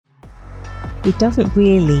It doesn't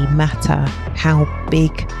really matter how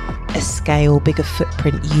big a scale, big a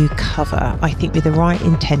footprint you cover. I think with the right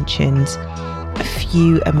intentions, a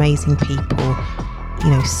few amazing people,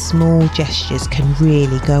 small gestures can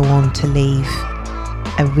really go on to leave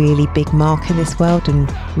a really big mark in this world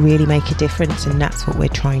and really make a difference, and that's what we're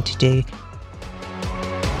trying to do.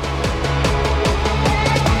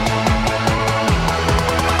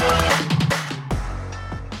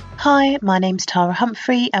 Hi, my name's Tara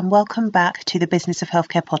Humphrey and welcome back to the Business of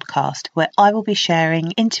Healthcare podcast, where I will be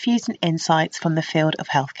sharing interviews and insights from the field of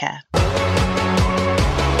healthcare.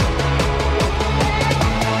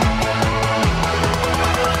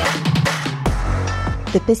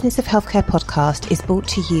 The Business of Healthcare podcast is brought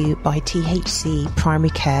to you by THC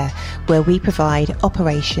Primary Care, where we provide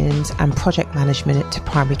operations and project management to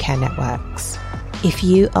primary care networks. If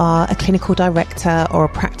you are a clinical director or a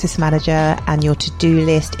practice manager and your to-do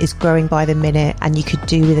list is growing by the minute and you could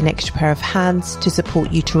do with an extra pair of hands to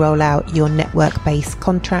support you to roll out your network-based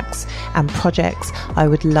contracts and projects, I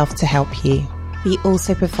would love to help you. We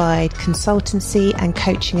also provide consultancy and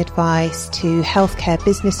coaching advice to healthcare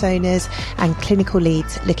business owners and clinical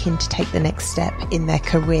leads looking to take the next step in their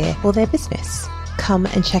career or their business. Come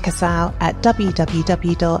and check us out at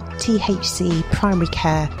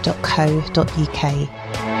www.thcprimarycare.co.uk.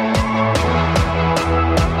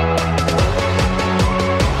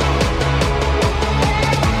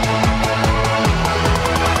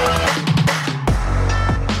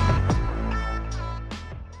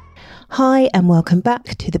 Hi and welcome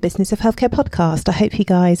back to the Business of Healthcare podcast. I hope you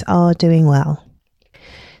guys are doing well.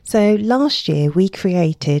 So last year we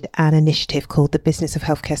created an initiative called the Business of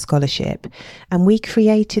Healthcare Scholarship, and we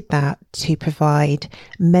created that to provide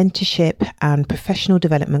mentorship and professional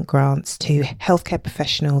development grants to healthcare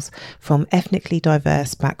professionals from ethnically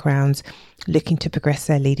diverse backgrounds looking to progress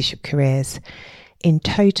their leadership careers. In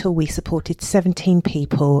total, we supported 17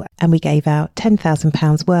 people and we gave out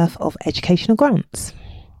 £10,000 worth of educational grants.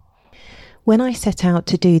 When I set out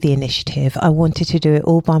to do the initiative, I wanted to do it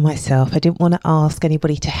all by myself. I didn't want to ask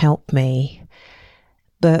anybody to help me.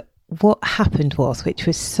 But what happened was, which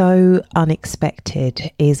was so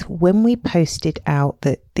unexpected, is when we posted out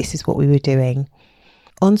that this is what we were doing,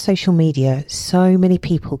 on social media, so many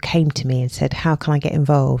people came to me and said, how can I get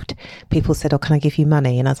involved? People said, can I give you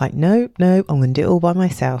money? And I was like, no, I'm going to do it all by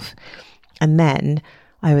myself. And then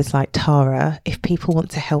I was like, Tara, if people want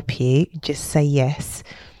to help you, just say yes.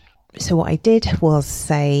 So what I did was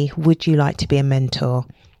say, would you like to be a mentor?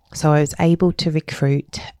 So I was able to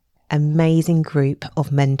recruit an amazing group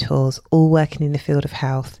of mentors, all working in the field of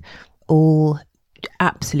health, all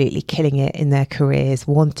absolutely killing it in their careers,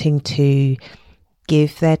 wanting to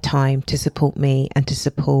give their time to support me and to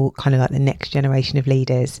support kind of like the next generation of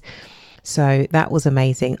leaders. So that was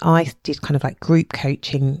amazing. I did kind of like group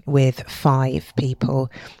coaching with 5 people,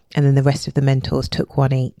 and then the rest of the mentors took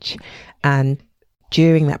 1 each. And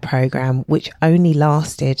during that program, which only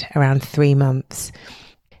lasted around 3 months,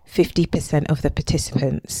 50% of the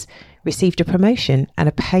participants received a promotion and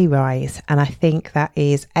a pay rise. And I think that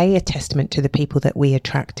is a testament to the people that we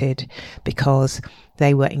attracted, because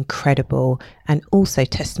they were incredible, and also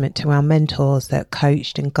testament to our mentors that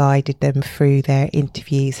coached and guided them through their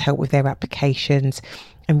interviews, helped with their applications,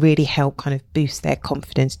 and really helped kind of boost their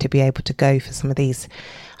confidence to be able to go for some of these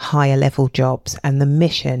higher level jobs. And the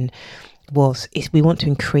mission is we want to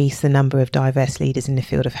increase the number of diverse leaders in the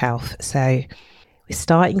field of health. So we're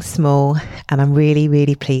starting small, and I'm really,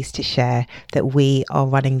 really pleased to share that we are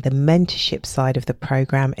running the mentorship side of the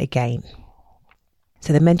program again.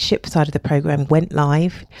 So the mentorship side of the program went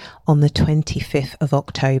live on the 25th of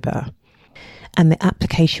October, and the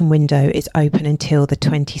application window is open until the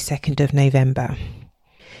 22nd of November.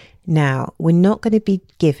 Now, we're not going to be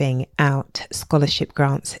giving out scholarship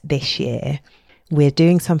grants this year. We're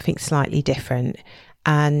doing something slightly different,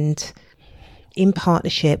 and in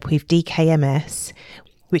partnership with DKMS,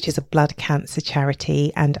 which is a blood cancer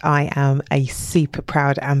charity, and I am a super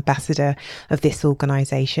proud ambassador of this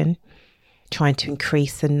organisation, trying to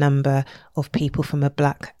increase the number of people from a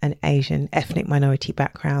Black and Asian ethnic minority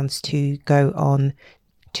backgrounds to go on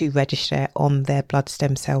to register on their blood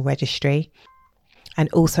stem cell registry.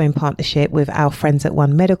 And also in partnership with our friends at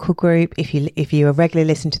One Medical Group. If you're a regular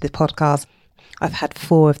listener to the podcast, I've had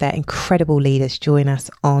 4 of their incredible leaders join us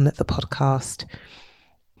on the podcast.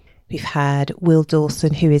 We've had Will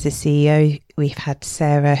Dawson, who is a CEO. We've had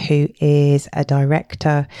Sarah, who is a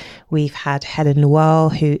director. We've had Helen Noel,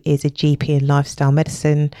 who is a GP in lifestyle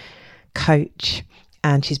medicine coach,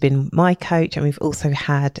 and she's been my coach. And we've also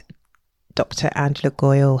had Dr. Angela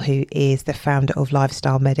Goyle, who is the founder of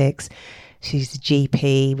Lifestyle Medics. She's a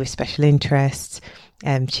GP with special interests.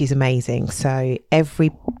 She's amazing. So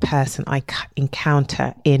every person I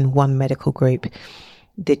encounter in one medical group,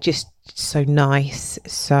 they're just so nice,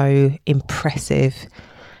 so impressive,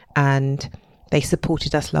 and they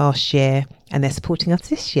supported us last year and they're supporting us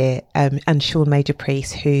this year. And Sean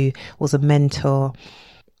Major-Priest, who was a mentor,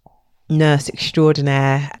 nurse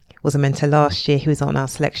extraordinaire, was a mentor last year. He was on our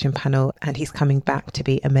selection panel and he's coming back to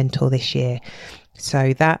be a mentor this year.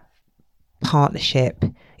 So that partnership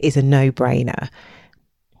is a no-brainer.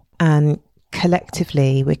 And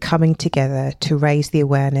collectively, we're coming together to raise the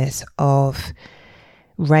awareness of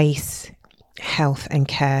race, health and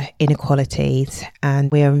care inequalities.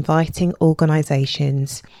 And we are inviting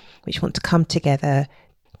organisations which want to come together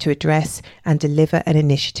to address and deliver an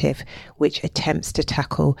initiative which attempts to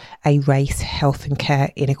tackle a race, health and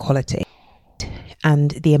care inequality.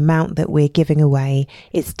 And the amount that we're giving away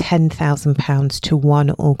is £10,000 to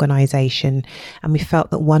one organisation. And we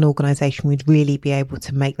felt that one organisation would really be able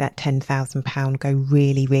to make that £10,000 go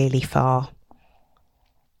really, really far.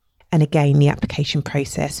 And again, the application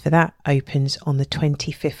process for that opens on the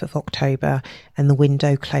 25th of October and the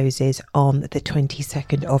window closes on the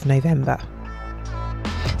 22nd of November.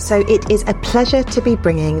 So it is a pleasure to be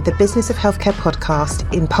bringing the Business of Healthcare podcast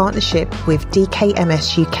in partnership with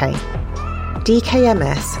DKMS UK.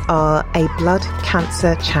 DKMS are a blood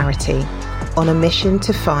cancer charity on a mission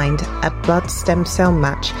to find a blood stem cell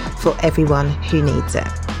match for everyone who needs it.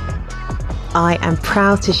 I am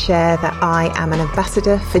proud to share that I am an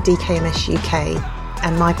ambassador for DKMS UK,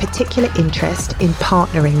 and my particular interest in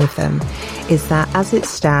partnering with them is that as it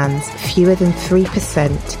stands, fewer than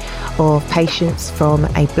 3% of patients from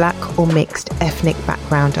a black or mixed ethnic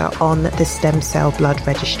background are on the stem cell blood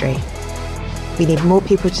registry. We need more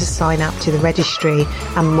people to sign up to the registry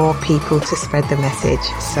and more people to spread the message.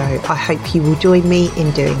 So I hope you will join me in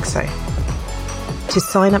doing so. To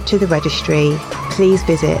sign up to the registry, please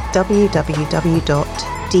visit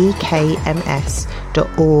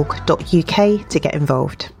www.dkms.org.uk to get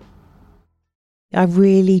involved. I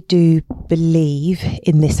really do believe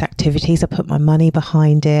in this activities. I put my money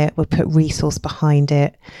behind it. We put resource behind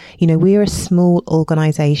it. You know, we're a small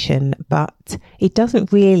organisation, but it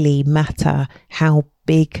doesn't really matter how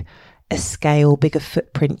big a scale, big a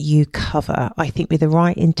footprint you cover. I think with the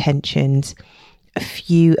right intentions, a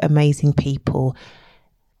few amazing people,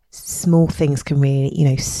 small things can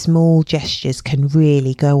really, small gestures can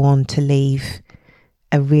really go on to leave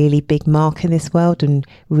a really big mark in this world and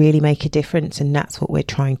really make a difference. And that's what we're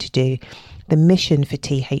trying to do. The mission for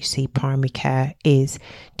THC Primary Care is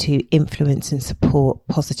to influence and support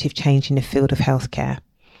positive change in the field of healthcare.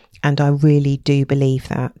 And I really do believe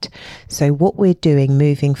that. So what we're doing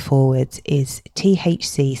moving forwards is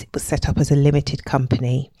THC was set up as a limited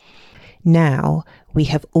company. Now we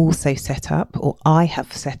have also set up, or I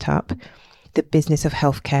have set up, the Business of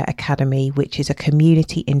Healthcare Academy, which is a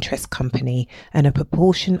community interest company, and a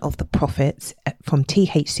proportion of the profits from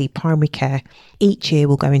THC Primary Care each year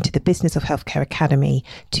will go into the Business of Healthcare Academy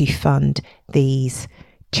to fund these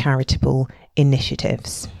charitable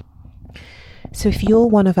initiatives. So if you're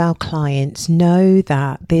one of our clients, know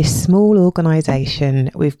that this small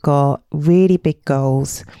organisation, we've got really big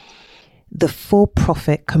goals. The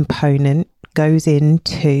for-profit component goes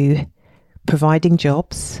into providing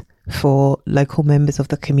jobs for local members of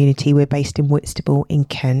the community. We're based in Whitstable in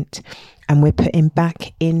Kent, and we're putting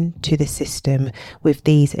back into the system with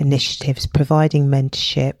these initiatives, providing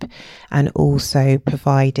mentorship and also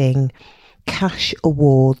providing cash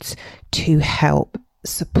awards to help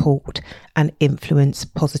support and influence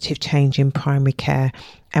positive change in primary care.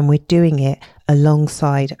 And we're doing it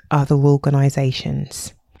alongside other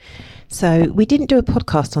organisations. So we didn't do a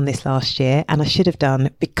podcast on this last year, and I should have done,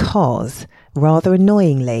 because rather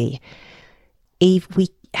annoyingly, we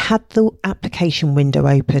had the application window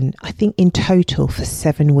open, I think in total for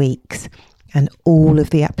 7 weeks, and all of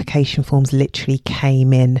the application forms literally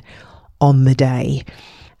came in on the day.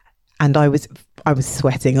 And I was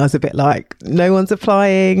sweating. I was a bit like, no one's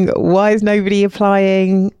applying. Why is nobody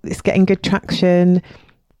applying? It's getting good traction.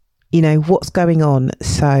 What's going on?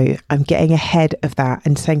 So I'm getting ahead of that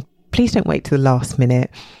and saying, please don't wait to the last minute.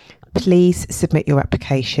 Please submit your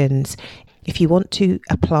applications. If you want to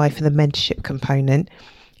apply for the mentorship component,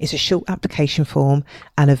 it's a short application form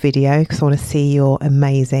and a video, because I want to see your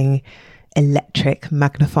amazing electric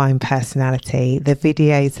magnifying personality. The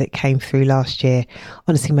videos that came through last year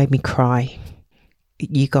honestly made me cry.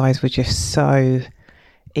 You guys were just so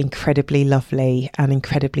incredibly lovely and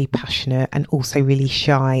incredibly passionate, and also really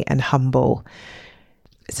shy and humble.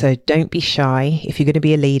 So don't be shy. If you're going to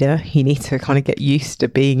be a leader, you need to kind of get used to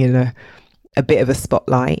being in a bit of a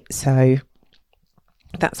spotlight. So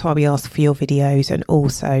That's why we ask for your videos. And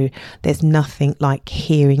also, there's nothing like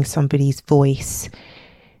hearing somebody's voice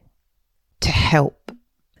to help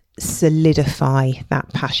solidify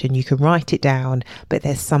that passion. You can write it down, but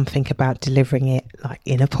there's something about delivering it like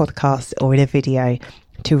in a podcast or in a video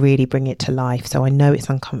to really bring it to life. So I know it's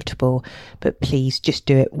uncomfortable, but please just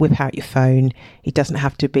do it. Whip out your phone. It doesn't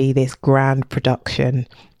have to be this grand production.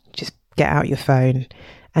 Just get out your phone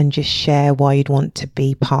and just share why you'd want to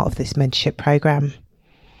be part of this mentorship program.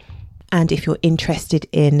 And if you're interested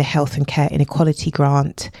in the Health and Care Inequality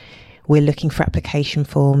Grant, we're looking for application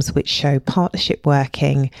forms which show partnership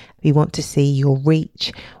working. We want to see your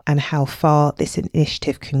reach and how far this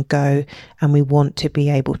initiative can go. And we want to be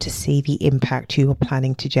able to see the impact you are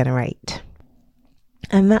planning to generate.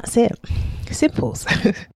 And that's it. Simples.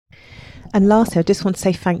 And lastly, I just want to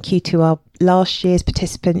say thank you to our last year's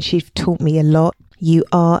participants. You've taught me a lot. You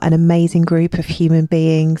are an amazing group of human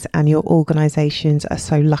beings and your organisations are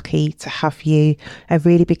so lucky to have you. A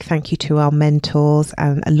really big thank you to our mentors,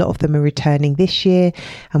 and a lot of them are returning this year.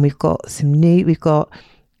 And we've got somebody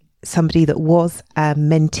that was a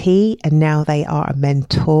mentee and now they are a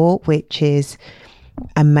mentor, which is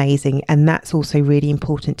amazing. And that's also really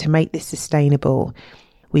important to make this sustainable.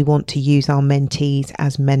 We want to use our mentees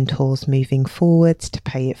as mentors moving forwards to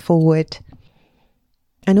pay it forward.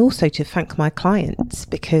 And also to thank my clients,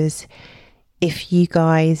 because if you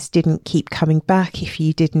guys didn't keep coming back, if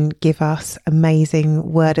you didn't give us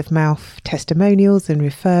amazing word of mouth testimonials and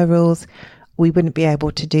referrals, we wouldn't be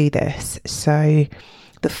able to do this. So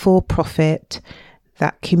the for-profit,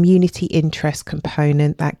 that community interest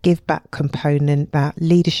component, that give back component, that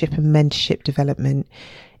leadership and mentorship development,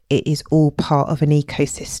 it is all part of an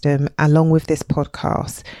ecosystem along with this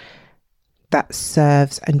podcast that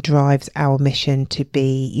serves and drives our mission to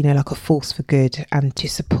be, like a force for good and to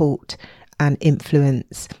support and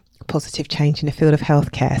influence positive change in the field of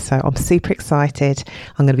healthcare. So I'm super excited.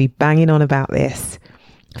 I'm going to be banging on about this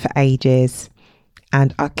for ages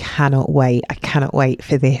and I cannot wait. I cannot wait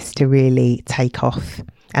for this to really take off.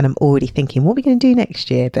 And I'm already thinking, what are we going to do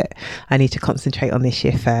next year? But I need to concentrate on this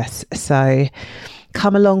year first. So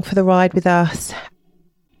come along for the ride with us.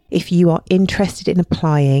 If you are interested in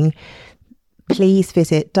applying, please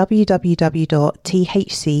visit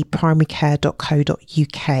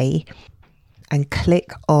www.thcprimarycare.co.uk and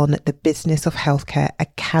click on the Business of Healthcare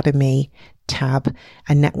Academy tab,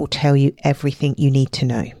 and that will tell you everything you need to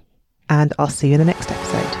know. And I'll see you in the next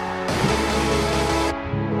episode.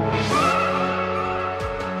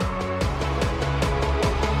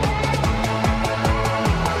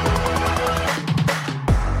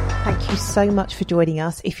 Thank you so much for joining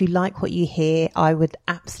us. If you like what you hear, I would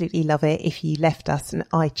absolutely love it if you left us an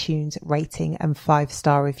iTunes rating and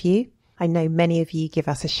 5-star review. I know many of you give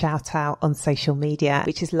us a shout out on social media,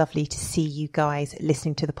 which is lovely to see you guys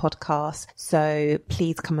listening to the podcast. So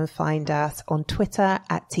please come and find us on Twitter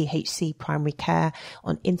at THC Primary Care,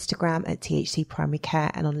 on Instagram at THC Primary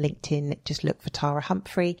Care, and on LinkedIn, just look for Tara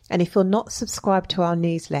Humphrey. And if you're not subscribed to our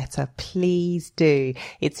newsletter, please do.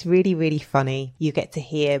 It's really, really funny. You get to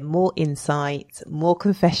hear more insights, more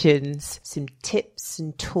confessions, some tips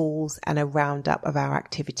and tools, and a roundup of our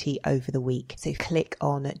activity over the week. So click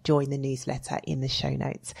on join the newsletter in the show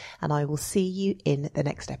notes, and I will see you in the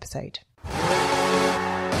next episode.